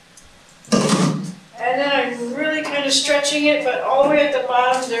 And then I'm really kind of stretching it, but all the way at the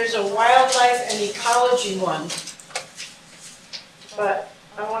bottom there's a wildlife and ecology one. But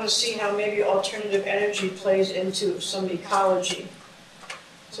I want to see how maybe alternative energy plays into some ecology.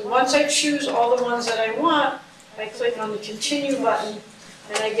 So once I choose all the ones that I want, I click on the continue button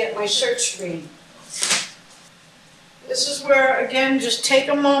and I get my search screen. This is where, again, just take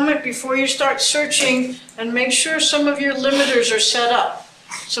a moment before you start searching and make sure some of your limiters are set up.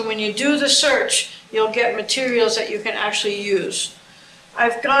 So when you do the search, you'll get materials that you can actually use.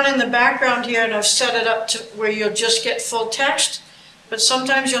 I've gone in the background here and I've set it up to where you'll just get full text, but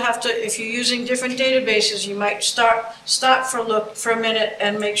sometimes you'll have to, if you're using different databases, you might stop for a minute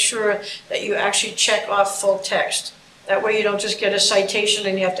and make sure that you actually check off full text. That way you don't just get a citation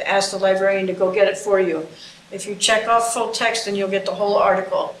and you have to ask the librarian to go get it for you. If you check off full text, then you'll get the whole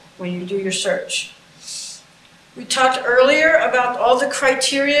article when you do your search. We talked earlier about all the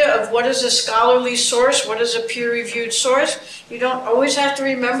criteria of what is a scholarly source, what is a peer-reviewed source. You don't always have to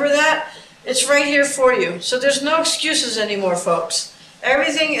remember that. It's right here for you. So there's no excuses anymore, folks.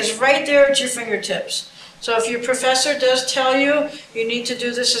 Everything is right there at your fingertips. So if your professor does tell you you need to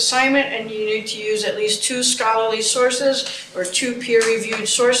do this assignment and you need to use at least 2 scholarly sources or 2 peer-reviewed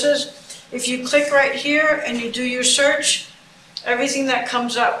sources, if you click right here and you do your search, everything that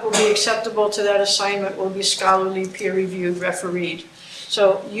comes up will be acceptable to that assignment, will be scholarly, peer-reviewed, refereed.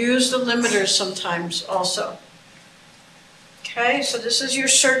 So use the limiters sometimes also. Okay, so this is your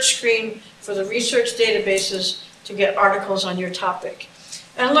search screen for the research databases to get articles on your topic.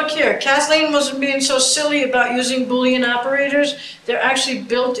 And look here, Kathleen wasn't being so silly about using Boolean operators. They're actually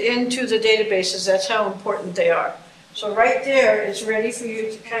built into the databases. That's how important they are. So right there, it's ready for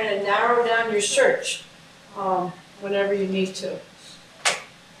you to kind of narrow down your search whenever you need to.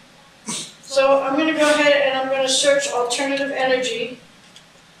 So I'm going to go ahead and I'm going to search alternative energy.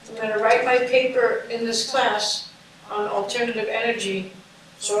 I'm going to write my paper in this class on alternative energy.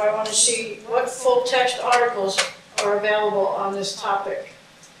 So I want to see what full text articles are available on this topic.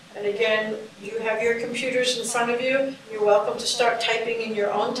 And again, you have your computers in front of you. You're welcome to start typing in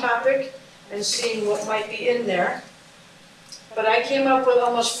your own topic and seeing what might be in there. But I came up with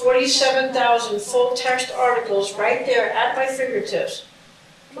almost 47,000 full text articles right there at my fingertips.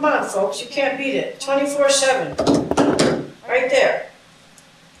 Come on, folks, you can't beat it. 24/7, right there.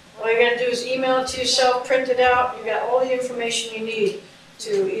 All you gotta do is email it to yourself, print it out. You got all the information you need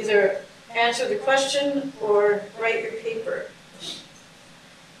to either answer the question or write your paper?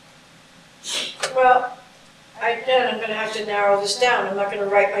 Well, I'm going to have to narrow this down. I'm not going to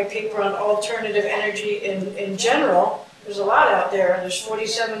write my paper on alternative energy in general. There's a lot out there, and there's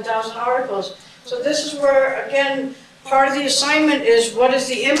 47,000 articles. So this is where, again, part of the assignment is what is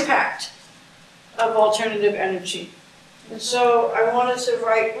the impact of alternative energy? And so I wanted to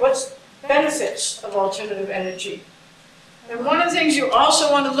write what's benefits of alternative energy. And one of the things you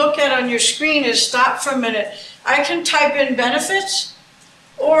also want to look at on your screen is stop for a minute. I can type in benefits,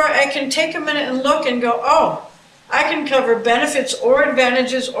 or I can take a minute and look and go, oh, I can cover benefits or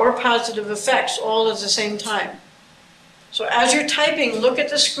advantages or positive effects all at the same time. So as you're typing, look at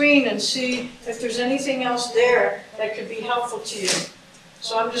the screen and see if there's anything else there that could be helpful to you.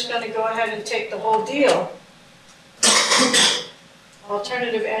 So I'm just going to go ahead and take the whole deal.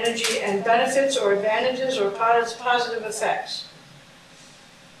 Alternative energy and benefits or advantages or positive effects.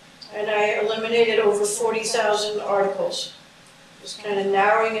 And I eliminated over 40,000 articles. Just kind of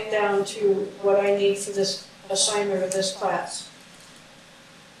narrowing it down to what I need for this assignment of this class.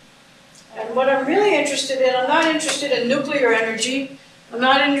 And what I'm really interested in, I'm not interested in nuclear energy. I'm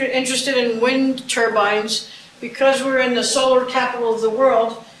not interested in wind turbines. Because we're in the solar capital of the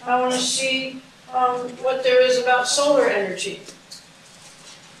world, I want to see what there is about solar energy.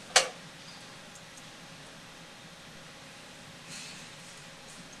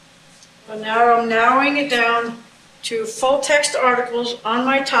 So now I'm narrowing it down to full text articles on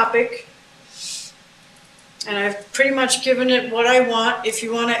my topic. And I've pretty much given it what I want. If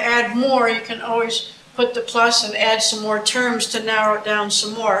you want to add more, you can always put the plus and add some more terms to narrow it down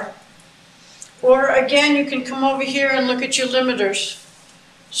some more. Or again, you can come over here and look at your limiters.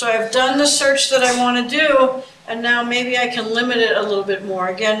 So I've done the search that I want to do, and now maybe I can limit it a little bit more.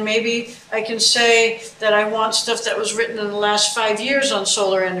 Again, maybe I can say that I want stuff that was written in the last 5 years on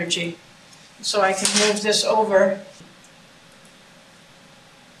solar energy. So I can move this over.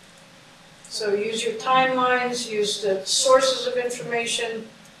 So use your timelines, use the sources of information.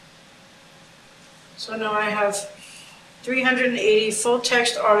 So now I have 380 full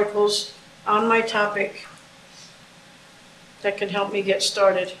text articles on my topic that can help me get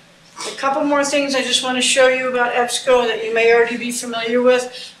started. A couple more things I just want to show you about EBSCO that you may already be familiar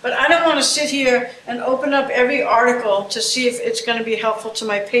with, but I don't want to sit here and open up every article to see if it's going to be helpful to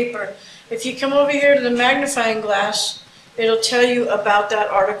my paper. If you come over here to the magnifying glass, it'll tell you about that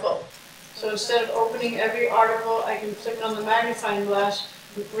article. So instead of opening every article, I can click on the magnifying glass,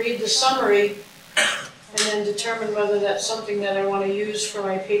 read the summary, and then determine whether that's something that I want to use for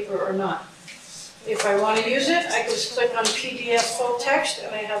my paper or not. If I want to use it, I just click on PDF full text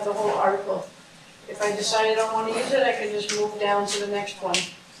and I have the whole article. If I decide I don't want to use it, I can just move down to the next one.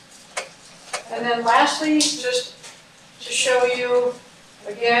 And then lastly, just to show you,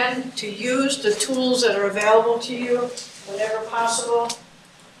 again, to use the tools that are available to you whenever possible.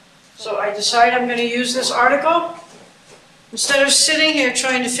 So I decide I'm going to use this article. Instead of sitting here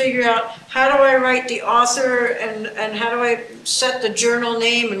trying to figure out how do I write the author and how do I set the journal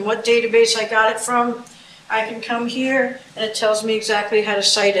name and what database I got it from, I can come here and it tells me exactly how to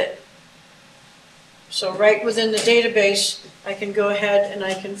cite it. So right within the database, I can go ahead and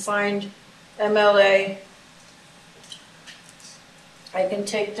I can find MLA. I can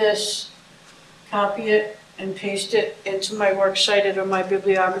take this, copy it, and paste it into my works cited or my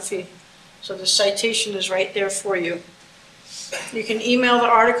bibliography. So the citation is right there for you. You can email the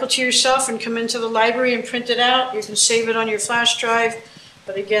article to yourself and come into the library and print it out. You can save it on your flash drive.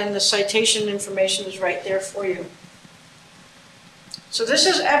 But again, the citation information is right there for you. So this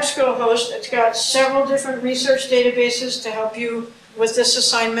is EBSCOhost. It's got several different research databases to help you with this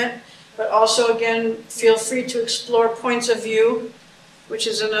assignment. But also, again, feel free to explore Points of View, which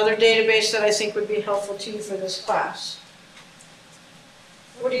is another database that I think would be helpful to you for this class.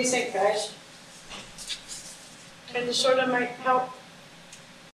 What do you think, guys? Kind of sort of might help